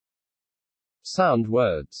Sound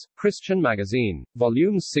Words. Christian Magazine.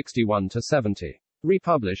 Volumes 61 to 70.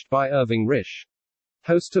 Republished by Irving Risch.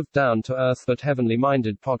 Host of Down to Earth but Heavenly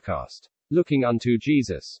Minded podcast. Looking unto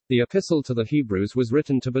Jesus. The Epistle to the Hebrews was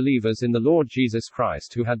written to believers in the Lord Jesus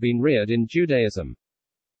Christ who had been reared in Judaism,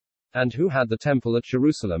 and who had the temple at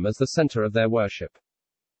Jerusalem as the center of their worship.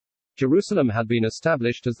 Jerusalem had been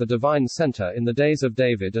established as the divine center in the days of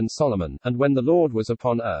David and Solomon, and when the Lord was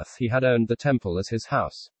upon earth he had owned the temple as his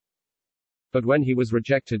house. But when he was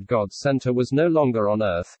rejected, God's center was no longer on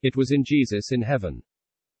earth, it was in Jesus in heaven.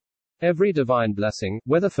 Every divine blessing,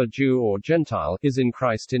 whether for Jew or Gentile, is in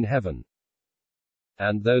Christ in heaven.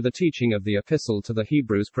 And though the teaching of the Epistle to the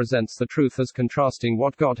Hebrews presents the truth as contrasting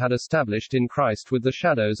what God had established in Christ with the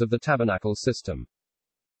shadows of the tabernacle system,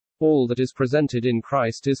 all that is presented in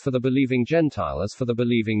Christ is for the believing Gentile as for the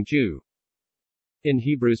believing Jew. In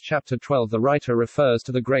Hebrews chapter 12, the writer refers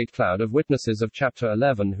to the great cloud of witnesses of chapter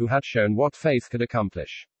 11 who had shown what faith could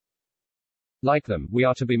accomplish. Like them, we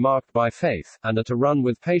are to be marked by faith, and are to run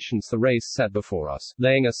with patience the race set before us,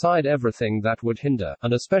 laying aside everything that would hinder,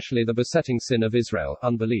 and especially the besetting sin of Israel,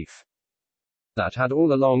 unbelief. That had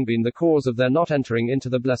all along been the cause of their not entering into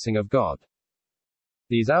the blessing of God.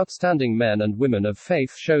 These outstanding men and women of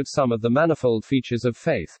faith showed some of the manifold features of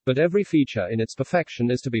faith, but every feature in its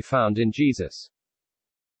perfection is to be found in Jesus.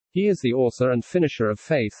 He is the author and finisher of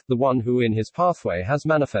faith, the one who in his pathway has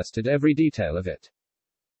manifested every detail of it.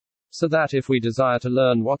 So that if we desire to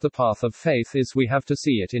learn what the path of faith is, we have to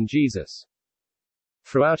see it in Jesus.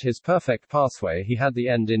 Throughout his perfect pathway he had the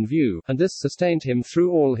end in view, and this sustained him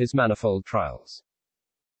through all his manifold trials.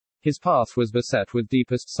 His path was beset with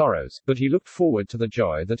deepest sorrows, but he looked forward to the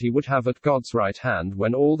joy that he would have at God's right hand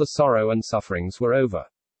when all the sorrow and sufferings were over.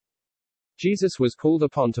 Jesus was called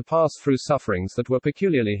upon to pass through sufferings that were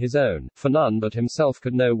peculiarly his own, for none but himself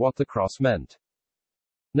could know what the cross meant.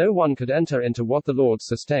 No one could enter into what the Lord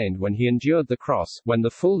sustained when he endured the cross, when the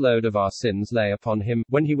full load of our sins lay upon him,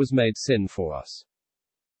 when he was made sin for us,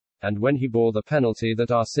 and when he bore the penalty that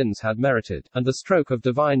our sins had merited, and the stroke of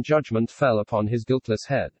divine judgment fell upon his guiltless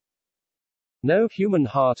head. No human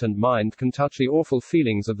heart and mind can touch the awful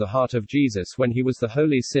feelings of the heart of Jesus when he was the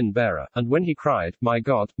holy sin-bearer, and when he cried, my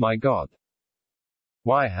God,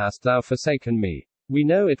 why hast thou forsaken me? We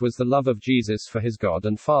know it was the love of Jesus for his God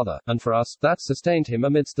and Father, and for us, that sustained him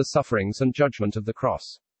amidst the sufferings and judgment of the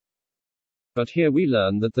cross. But here we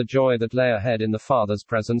learn that the joy that lay ahead in the Father's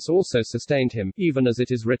presence also sustained him, even as it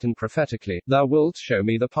is written prophetically, Thou wilt show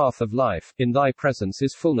me the path of life, in thy presence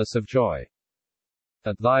is fullness of joy.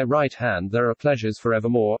 At thy right hand there are pleasures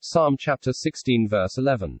forevermore. Psalm chapter 16 verse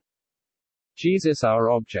 11. Jesus our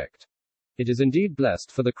object. It is indeed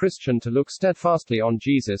blessed for the Christian to look steadfastly on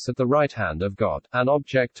Jesus at the right hand of God, an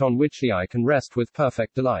object on which the eye can rest with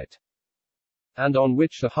perfect delight, and on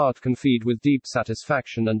which the heart can feed with deep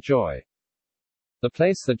satisfaction and joy. The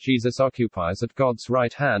place that Jesus occupies at God's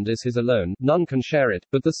right hand is his alone, none can share it,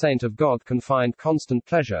 but the saint of God can find constant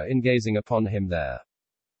pleasure in gazing upon him there.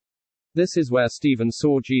 This is where Stephen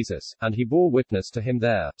saw Jesus, and he bore witness to him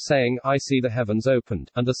there, saying, I see the heavens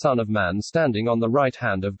opened, and the Son of Man standing on the right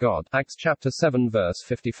hand of God. Acts chapter 7 verse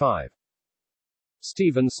 55.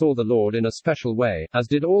 Stephen saw the Lord in a special way, as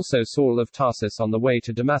did also Saul of Tarsus on the way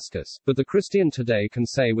to Damascus, but the Christian today can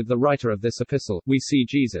say with the writer of this epistle, we see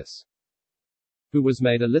Jesus, who was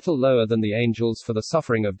made a little lower than the angels for the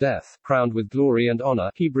suffering of death, crowned with glory and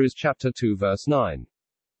honor. Hebrews chapter 2 verse 9.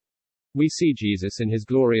 We see Jesus in his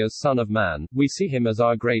glory as Son of Man, we see him as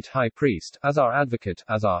our great high priest, as our advocate,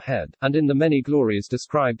 as our head, and in the many glories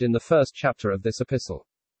described in the first chapter of this epistle,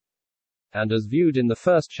 and as viewed in the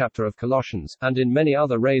first chapter of Colossians, and in many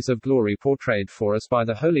other rays of glory portrayed for us by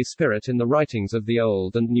the Holy Spirit in the writings of the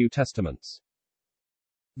Old and New Testaments.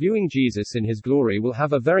 Viewing Jesus in his glory will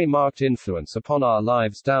have a very marked influence upon our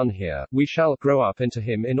lives down here. We shall grow up into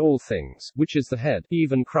him in all things, which is the head,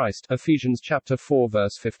 even Christ. Ephesians chapter 4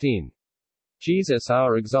 verse 15. Jesus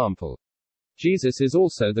our example. Jesus is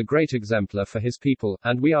also the great exemplar for his people,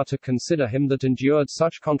 and we are to consider him that endured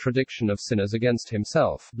such contradiction of sinners against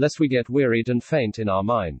himself, lest we get wearied and faint in our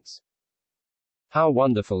minds. How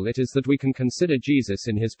wonderful it is that we can consider Jesus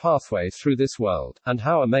in his pathway through this world, and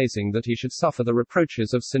how amazing that he should suffer the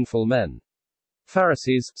reproaches of sinful men.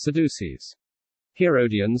 Pharisees, Sadducees,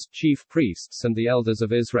 Herodians, chief priests and the elders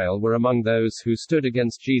of Israel were among those who stood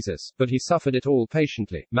against Jesus, but he suffered it all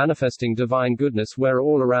patiently, manifesting divine goodness where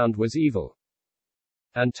all around was evil,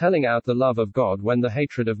 and telling out the love of God when the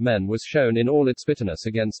hatred of men was shown in all its bitterness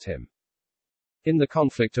against him. In the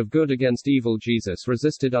conflict of good against evil, Jesus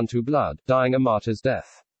resisted unto blood, dying a martyr's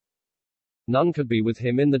death. None could be with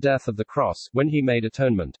him in the death of the cross, when he made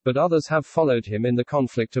atonement, but others have followed him in the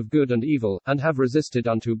conflict of good and evil, and have resisted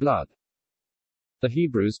unto blood. The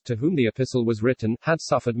Hebrews, to whom the epistle was written, had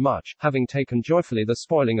suffered much, having taken joyfully the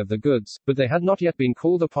spoiling of the goods, but they had not yet been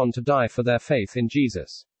called upon to die for their faith in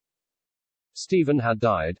Jesus. Stephen had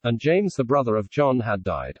died, and James the brother of John had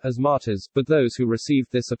died, as martyrs, but those who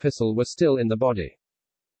received this epistle were still in the body.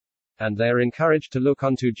 And they are encouraged to look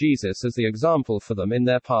unto Jesus as the example for them in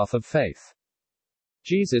their path of faith.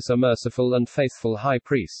 Jesus, a merciful and faithful high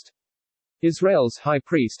priest. Israel's high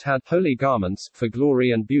priest had holy garments, for glory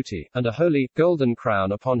and beauty, and a holy, golden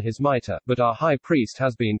crown upon his mitre, but our high priest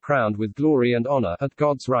has been crowned with glory and honor, at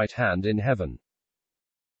God's right hand in heaven.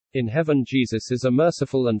 In heaven Jesus is a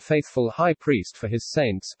merciful and faithful high priest for his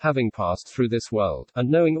saints, having passed through this world, and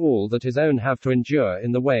knowing all that his own have to endure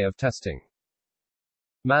in the way of testing.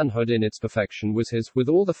 Manhood in its perfection was his, with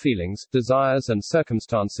all the feelings, desires and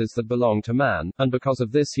circumstances that belong to man, and because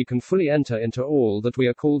of this he can fully enter into all that we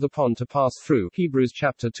are called upon to pass through. Hebrews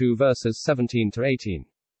chapter 2 verses 17 to 18.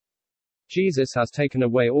 Jesus has taken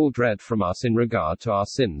away all dread from us in regard to our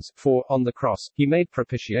sins, for, on the cross, he made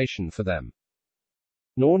propitiation for them.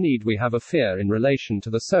 Nor need we have a fear in relation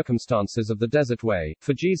to the circumstances of the desert way,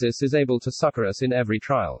 for Jesus is able to succor us in every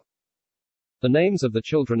trial. The names of the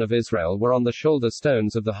children of Israel were on the shoulder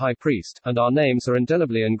stones of the high priest, and our names are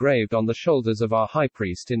indelibly engraved on the shoulders of our high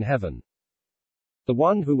priest in heaven. The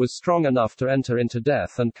one who was strong enough to enter into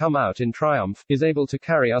death and come out in triumph, is able to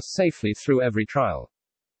carry us safely through every trial.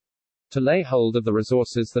 To lay hold of the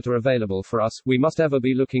resources that are available for us, we must ever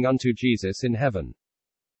be looking unto Jesus in heaven.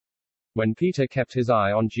 When Peter kept his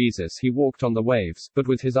eye on Jesus, he walked on the waves, but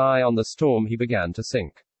with his eye on the storm he began to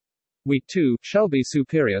sink. We, too, shall be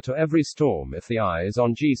superior to every storm if the eye is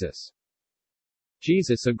on Jesus.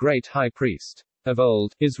 Jesus, a great high priest. Of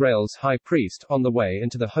old, Israel's high priest, on the way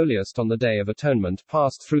into the holiest on the Day of Atonement,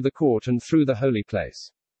 passed through the court and through the holy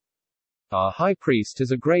place. Our high priest is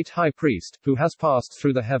a great high priest, who has passed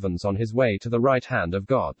through the heavens on his way to the right hand of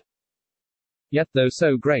God. Yet though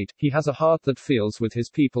so great, he has a heart that feels with his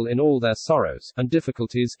people in all their sorrows and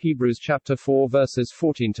difficulties. Hebrews chapter 4 verses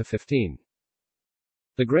 14 to 15.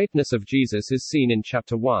 The greatness of Jesus is seen in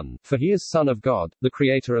chapter 1, for he is Son of God, the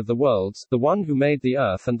creator of the worlds, the one who made the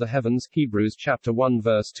earth and the heavens. Hebrews chapter 1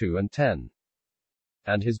 verse 2 and 10.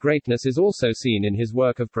 And his greatness is also seen in his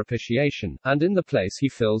work of propitiation, and in the place he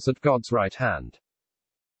fills at God's right hand.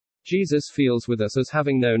 Jesus feels with us as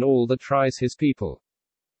having known all that tries his people.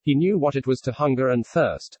 He knew what it was to hunger and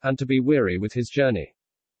thirst, and to be weary with his journey.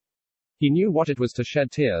 He knew what it was to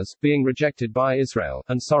shed tears, being rejected by Israel,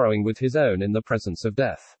 and sorrowing with his own in the presence of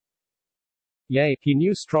death. Yea, he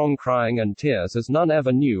knew strong crying and tears as none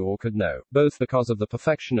ever knew or could know, both because of the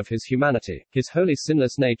perfection of his humanity, his holy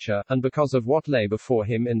sinless nature, and because of what lay before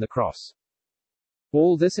him in the cross.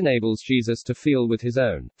 All this enables Jesus to feel with his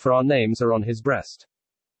own, for our names are on his breast.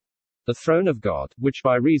 The throne of God, which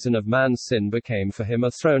by reason of man's sin became for him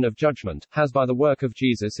a throne of judgment, has by the work of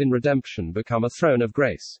Jesus in redemption become a throne of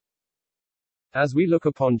grace. As we look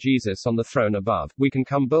upon Jesus on the throne above, we can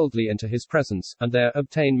come boldly into his presence, and there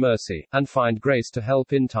obtain mercy, and find grace to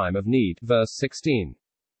help in time of need. Verse 16.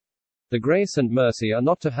 The grace and mercy are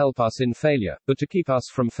not to help us in failure, but to keep us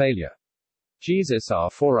from failure. Jesus our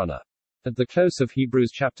forerunner. At the close of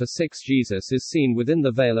Hebrews chapter 6, Jesus is seen within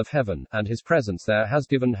the veil of heaven, and his presence there has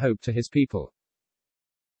given hope to his people.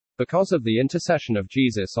 Because of the intercession of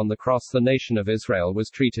Jesus on the cross, the nation of Israel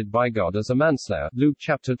was treated by God as a manslayer. Luke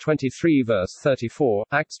chapter 23 verse 34,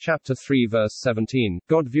 Acts chapter 3 verse 17,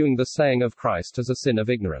 God viewing the slaying of Christ as a sin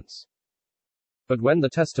of ignorance. But when the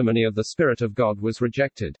testimony of the Spirit of God was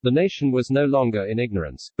rejected, the nation was no longer in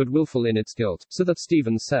ignorance, but willful in its guilt, so that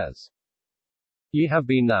Stephen says, Ye have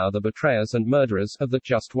been now the betrayers and murderers of the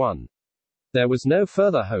just one. There was no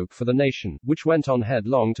further hope for the nation, which went on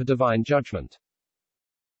headlong to divine judgment.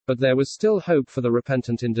 But there was still hope for the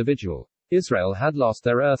repentant individual. Israel had lost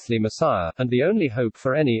their earthly Messiah, and the only hope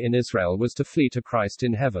for any in Israel was to flee to Christ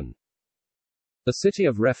in heaven. The city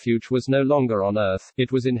of refuge was no longer on earth,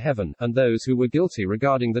 it was in heaven, and those who were guilty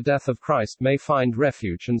regarding the death of Christ may find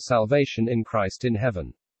refuge and salvation in Christ in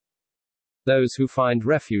heaven. Those who find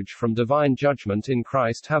refuge from divine judgment in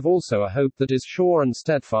Christ have also a hope that is sure and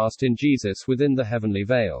steadfast in Jesus within the heavenly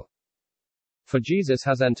veil. For Jesus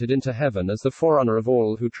has entered into heaven as the forerunner of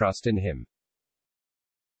all who trust in him.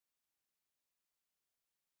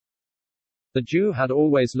 The Jew had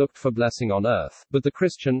always looked for blessing on earth, but the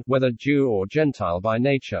Christian, whether Jew or Gentile by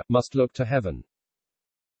nature, must look to heaven.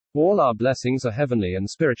 All our blessings are heavenly and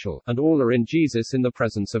spiritual, and all are in Jesus in the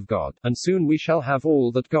presence of God, and soon we shall have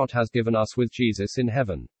all that God has given us with Jesus in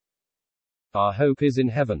heaven. Our hope is in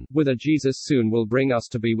heaven, whither Jesus soon will bring us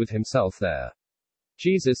to be with himself there.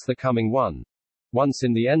 Jesus the coming one. Once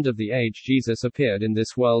in the end of the age Jesus appeared in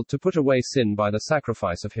this world to put away sin by the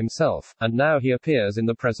sacrifice of himself, and now he appears in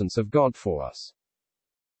the presence of God for us.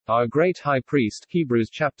 Our great high priest, Hebrews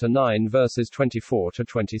chapter 9 verses 24 to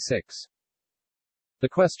 26. The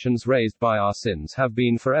questions raised by our sins have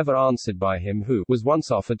been forever answered by him who was once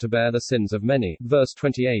offered to bear the sins of many, verse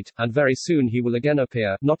 28, and very soon he will again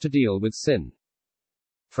appear, not to deal with sin.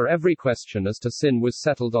 For every question as to sin was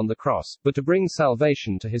settled on the cross, but to bring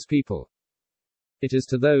salvation to his people. It is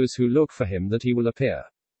to those who look for him that he will appear.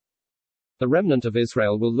 The remnant of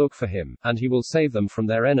Israel will look for him, and he will save them from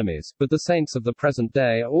their enemies, but the saints of the present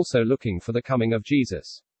day are also looking for the coming of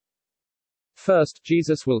Jesus. First,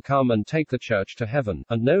 Jesus will come and take the church to heaven,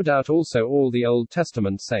 and no doubt also all the Old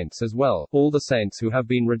Testament saints as well, all the saints who have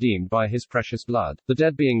been redeemed by his precious blood, the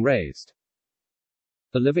dead being raised.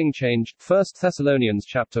 The living changed, 1 Thessalonians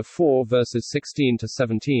chapter 4 verses 16 to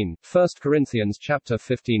 17, 1 Corinthians chapter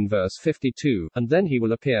 15 verse 52, and then he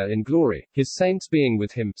will appear in glory, his saints being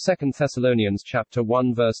with him, 2 Thessalonians chapter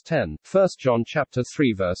 1 verse 10, 1 John chapter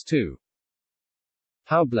 3 verse 2.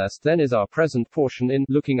 How blessed then is our present portion in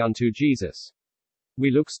looking unto Jesus.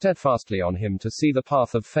 We look steadfastly on him to see the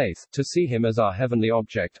path of faith, to see him as our heavenly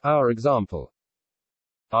object, our example.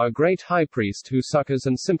 Our great high priest who succors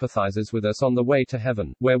and sympathizes with us on the way to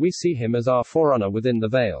heaven, where we see him as our forerunner within the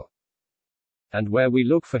veil. And where we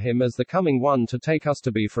look for him as the coming one to take us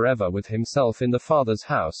to be forever with himself in the Father's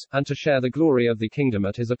house, and to share the glory of the kingdom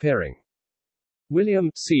at his appearing.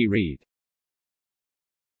 William C. Reed.